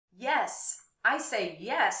yes. I say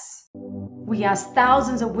yes. We ask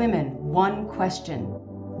thousands of women one question.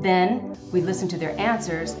 Then we listen to their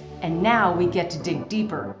answers, and now we get to dig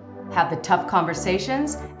deeper, have the tough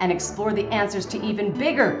conversations, and explore the answers to even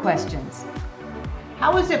bigger questions.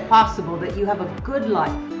 How is it possible that you have a good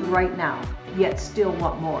life right now, yet still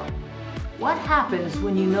want more? What happens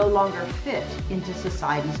when you no longer fit into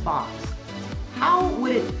society's box? How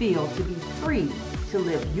would it feel to be free to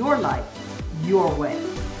live your life your way?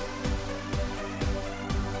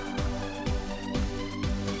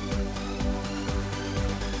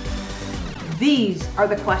 These are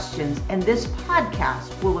the questions, and this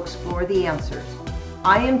podcast will explore the answers.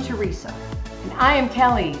 I am Teresa. And I am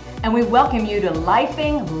Kelly, and we welcome you to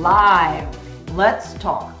Lifing Live. Let's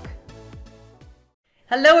talk.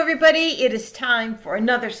 Hello, everybody. It is time for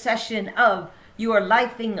another session of your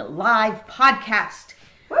Lifing Live podcast.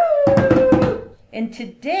 Woo! And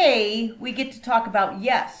today we get to talk about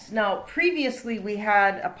yes. Now, previously we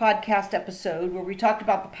had a podcast episode where we talked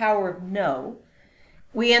about the power of no.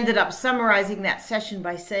 We ended up summarizing that session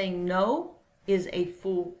by saying no is a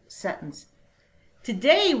full sentence.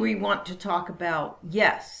 Today we want to talk about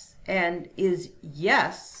yes, and is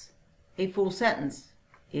yes a full sentence?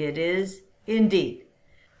 It is indeed.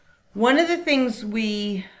 One of the things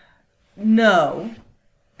we know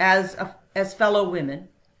as fellow women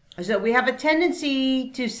is that we have a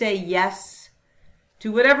tendency to say yes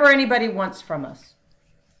to whatever anybody wants from us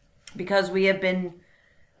because we have been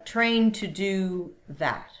trained to do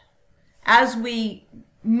that. As we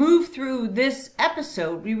move through this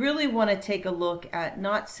episode, we really want to take a look at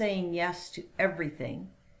not saying yes to everything,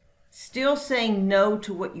 still saying no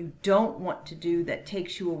to what you don't want to do that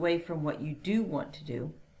takes you away from what you do want to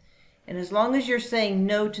do. And as long as you're saying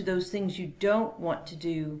no to those things you don't want to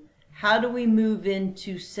do, how do we move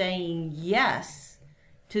into saying yes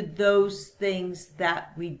to those things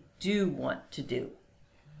that we do want to do?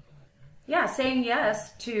 Yeah, saying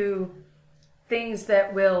yes to things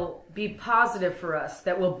that will be positive for us,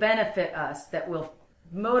 that will benefit us, that will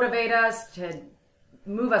motivate us to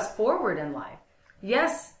move us forward in life.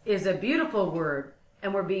 Yes is a beautiful word,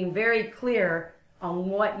 and we're being very clear on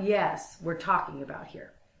what yes we're talking about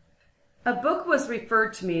here. A book was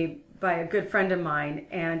referred to me by a good friend of mine,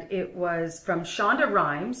 and it was from Shonda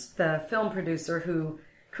Rhimes, the film producer who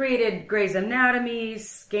created Grey's Anatomy,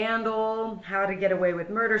 Scandal, How to Get Away with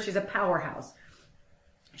Murder. She's a powerhouse.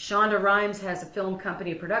 Shonda Rhimes has a film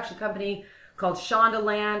company, a production company called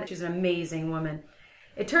Shondaland. She's an amazing woman.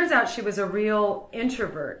 It turns out she was a real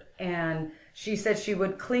introvert, and she said she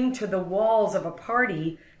would cling to the walls of a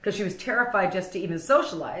party because she was terrified just to even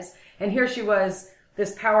socialize. And here she was,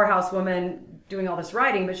 this powerhouse woman doing all this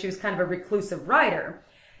writing, but she was kind of a reclusive writer.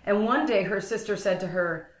 And one day her sister said to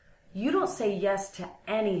her, "You don't say yes to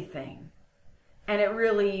anything." And it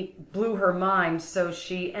really blew her mind. So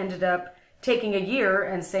she ended up taking a year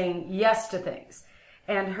and saying yes to things.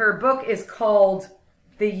 And her book is called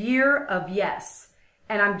The Year of Yes.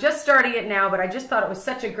 And I'm just starting it now, but I just thought it was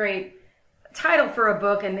such a great title for a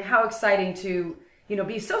book, and how exciting to,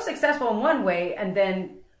 be so successful in one way and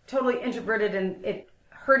then totally introverted and it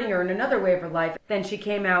hurting her in another way of her life. Then she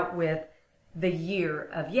came out with The Year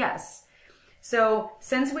of Yes. So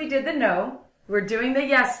since we did the no, we're doing the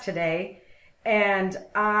yes today. And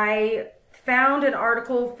I found an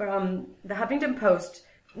article from the Huffington Post,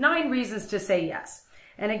 9 reasons to say yes.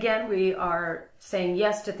 And again, we are saying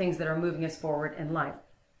yes to things that are moving us forward in life.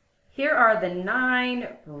 Here are the 9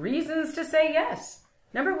 reasons to say yes.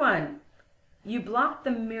 Number 1, you block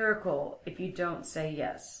the miracle if you don't say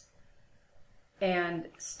yes. And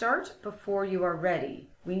start before you are ready.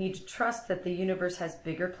 We need to trust that the universe has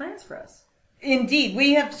bigger plans for us. Indeed,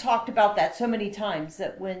 we have talked about that so many times,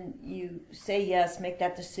 that when you say yes, make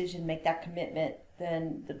that decision, make that commitment,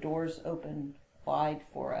 then the doors open wide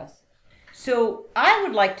for us. So I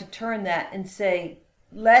would like to turn that and say,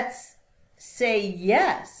 let's say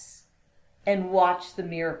yes and watch the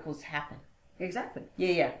miracles happen. Exactly.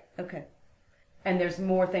 Yeah. Okay. And there's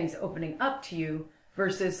more things opening up to you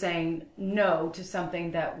versus saying no to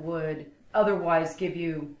something that would otherwise give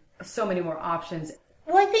you so many more options.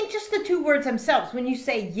 Well, I think just the 2 words themselves. When you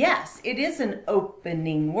say yes, it is an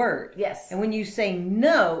opening word. Yes. And when you say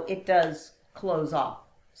no, it does close off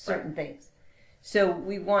certain things. So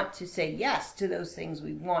we want to say yes to those things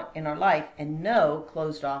we want in our life, and no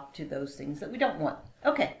closed off to those things that we don't want.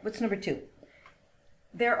 Okay, what's number 2?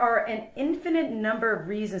 There are an infinite number of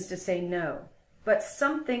reasons to say no, but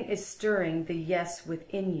something is stirring the yes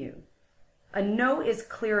within you. A no is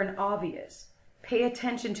clear and obvious. Pay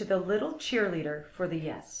attention to the little cheerleader for the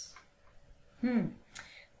yes.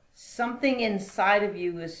 something inside of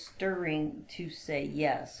you is stirring to say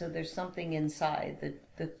yes. So there's something inside,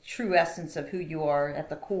 the true essence of who you are at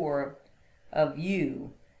the core of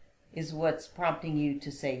you is what's prompting you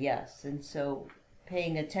to say yes. And so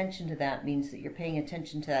paying attention to that means that you're paying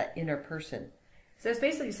attention to that inner person. So it's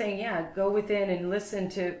basically saying, go within and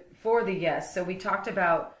listen for the yes. So we talked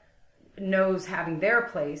about no's having their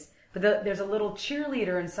place, but there's a little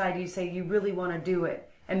cheerleader inside you say you really want to do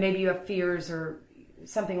it. And maybe you have fears or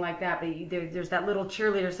something like that, but there's that little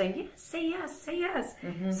cheerleader saying, yes, say yes, say yes.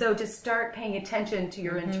 Mm-hmm. So just start paying attention to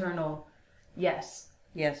your internal yes.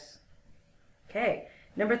 Yes. Okay.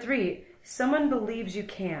 Number 3, someone believes you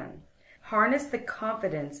can. Harness the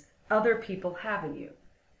confidence other people have in you.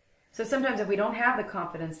 So sometimes if we don't have the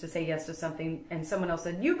confidence to say yes to something and someone else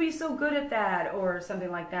said, you'd be so good at that or something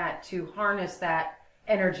like that, to harness that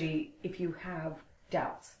energy if you have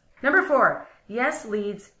doubts. Number 4, yes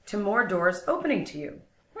leads to more doors opening to you.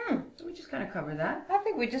 We just kind of covered that. I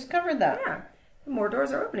think we just covered that. Yeah, more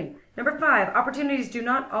doors are opening. Number 5, opportunities do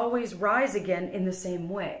not always rise again in the same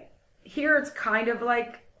way. Here it's kind of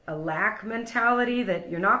like a lack mentality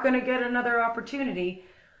that you're not going to get another opportunity.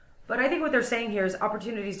 But I think what they're saying here is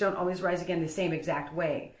opportunities don't always rise again the same exact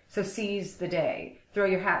way. So seize the day, throw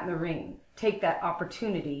your hat in the ring, take that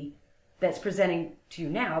opportunity that's presenting to you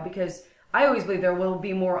now, because I always believe there will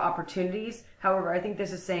be more opportunities. However, I think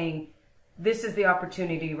this is saying this is the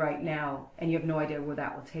opportunity right now and you have no idea where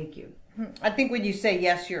that will take you. I think when you say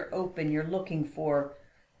yes, you're open, you're looking for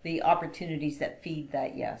the opportunities that feed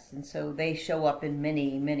that yes. And so they show up in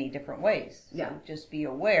many, many different ways. So Yeah. just be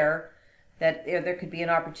aware that there could be an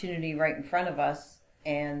opportunity right in front of us,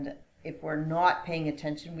 and if we're not paying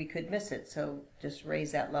attention, we could miss it. So just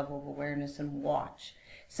raise that level of awareness and watch.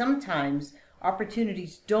 Sometimes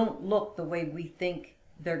opportunities don't look the way we think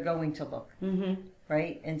they're going to look,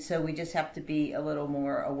 right? And so we just have to be a little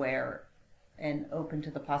more aware and open to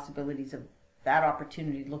the possibilities of that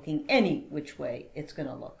opportunity looking any which way it's going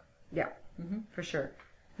to look. Yeah, for sure.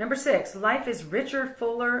 Number 6, life is richer,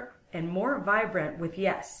 fuller, and more vibrant with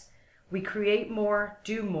yes. We create more,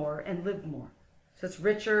 do more, and live more. So it's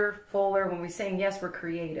richer, fuller. When we're saying yes, we're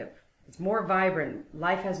creative. It's more vibrant.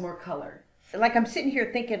 Life has more color. Like I'm sitting here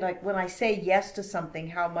thinking, like when I say yes to something,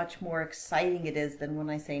 how much more exciting it is than when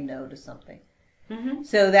I say no to something.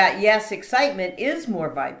 So that yes excitement is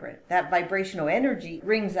more vibrant. That vibrational energy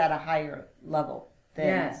rings at a higher level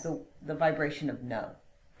than the vibration of no.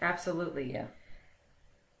 Absolutely. Yeah.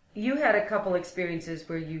 You had a couple experiences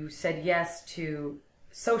where you said yes to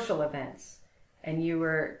social events and you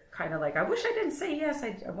were kind of like, I wish I didn't say yes.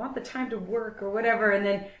 I want the time to work or whatever. And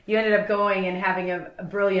then you ended up going and having a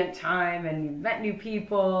brilliant time and you met new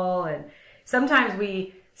people. And sometimes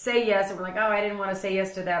we say yes and we're like, oh, I didn't want to say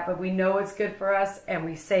yes to that, but we know it's good for us and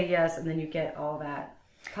we say yes, and then you get all that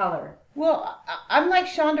color. Well, I'm like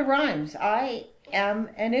Shonda Rhimes. I am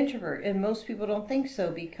an introvert, and most people don't think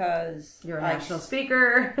so because You're a national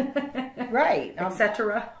speaker, right,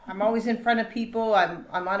 etc. I'm always in front of people. I'm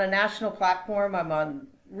on a national platform. I'm on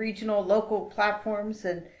regional, local platforms,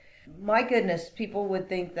 and my goodness, people would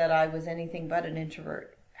think that I was anything but an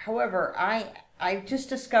introvert. However, I just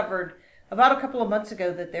discovered about a couple of months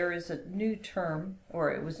ago that there is a new term,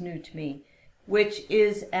 or it was new to me, which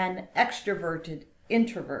is an extroverted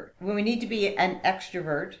introvert. When we need to be an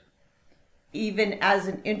extrovert, even as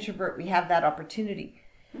an introvert, we have that opportunity.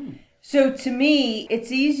 So to me,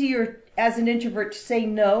 it's easier as an introvert to say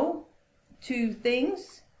no to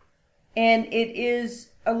things, and it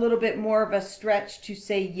is a little bit more of a stretch to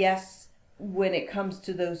say yes when it comes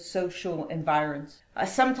to those social environs.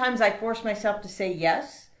 Sometimes I force myself to say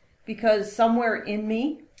yes because somewhere in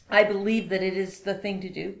me, I believe that it is the thing to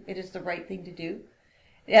do. It is the right thing to do.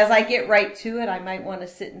 As I get right to it, I might want to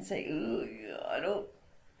sit and say,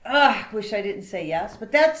 wish I didn't say yes.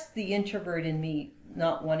 But that's the introvert in me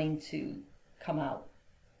not wanting to come out.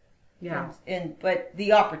 Yeah. But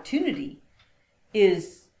the opportunity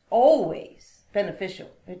is always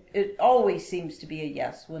beneficial. It always seems to be a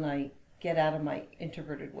yes when I get out of my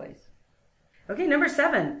introverted ways. Okay, number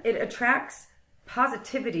 7, it attracts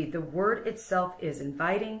positivity. The word itself is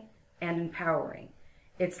inviting and empowering.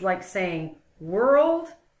 It's like saying, world,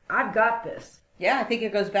 I've got this. Yeah, I think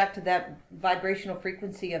it goes back to that vibrational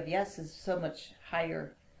frequency of yes is so much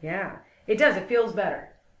higher. Yeah, it does. It feels better.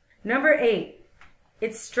 Number 8,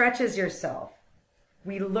 it stretches yourself.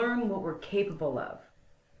 We learn what we're capable of.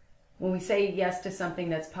 When we say yes to something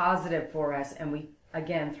that's positive for us and we,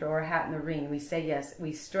 again, throw our hat in the ring, we say yes,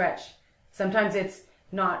 we stretch. Sometimes it's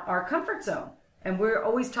not our comfort zone. And we're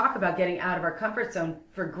always talk about getting out of our comfort zone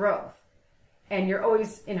for growth. And you're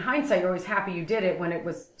always, in hindsight, you're always happy you did it when it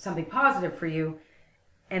was something positive for you.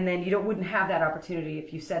 and then you wouldn't have that opportunity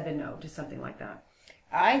if you said the no to something like that.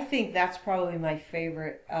 I think that's probably my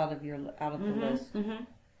favorite out of the list.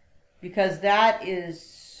 Because that is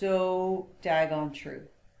so daggone true.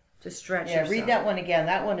 To stretch Yeah, yourself. read that one again.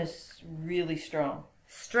 That one is really strong.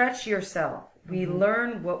 Stretch yourself. We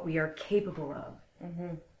learn what we are capable of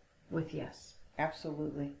with yes.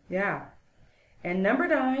 Absolutely. Yeah. And number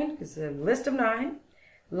 9 is a list of 9.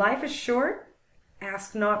 Life is short.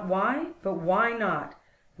 Ask not why, but why not?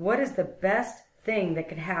 What is the best thing that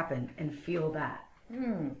could happen? And feel that.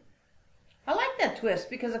 I like that twist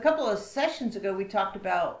because a couple of sessions ago we talked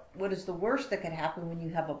about what is the worst that could happen when you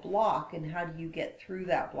have a block and how do you get through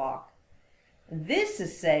that block. This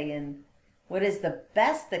is saying what is the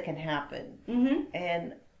best that can happen.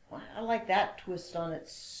 And I like that twist on it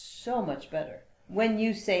so much better. When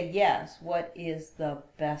you say yes, what is the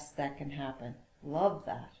best that can happen? Love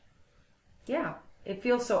that. Yeah. It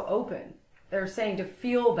feels so open. They're saying to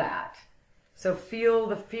feel that. So feel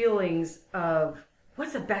the feelings of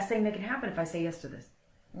what's the best thing that can happen if I say yes to this?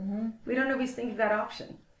 We don't always think of that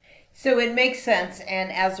option. So it makes sense,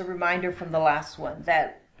 and as a reminder from the last one,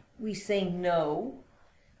 that we say no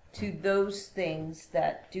to those things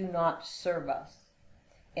that do not serve us.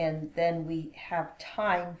 And then we have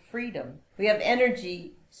time, freedom. We have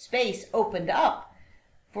energy, space opened up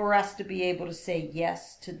for us to be able to say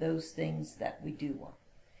yes to those things that we do want.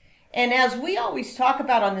 And as we always talk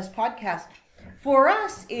about on this podcast, for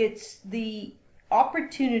us, it's the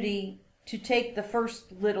opportunity to take the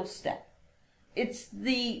first little step. It's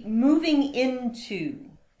the moving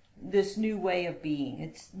into this new way of being.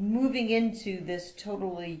 It's moving into this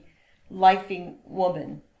totally lifing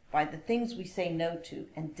woman by the things we say no to,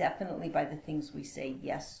 and definitely by the things we say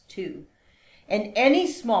yes to. And any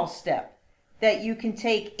small step that you can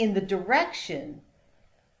take in the direction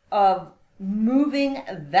of moving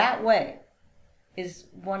that way is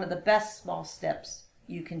one of the best small steps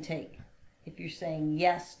you can take if you're saying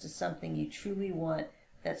yes to something you truly want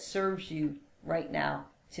that serves you right now,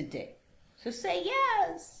 today. So say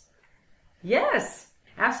yes. Yes,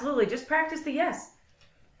 absolutely. Just practice the yes.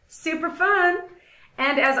 Super fun.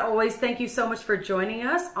 And as always, thank you so much for joining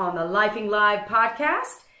us on the Lifing Live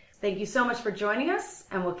podcast. Thank you so much for joining us,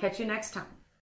 and we'll catch you next time.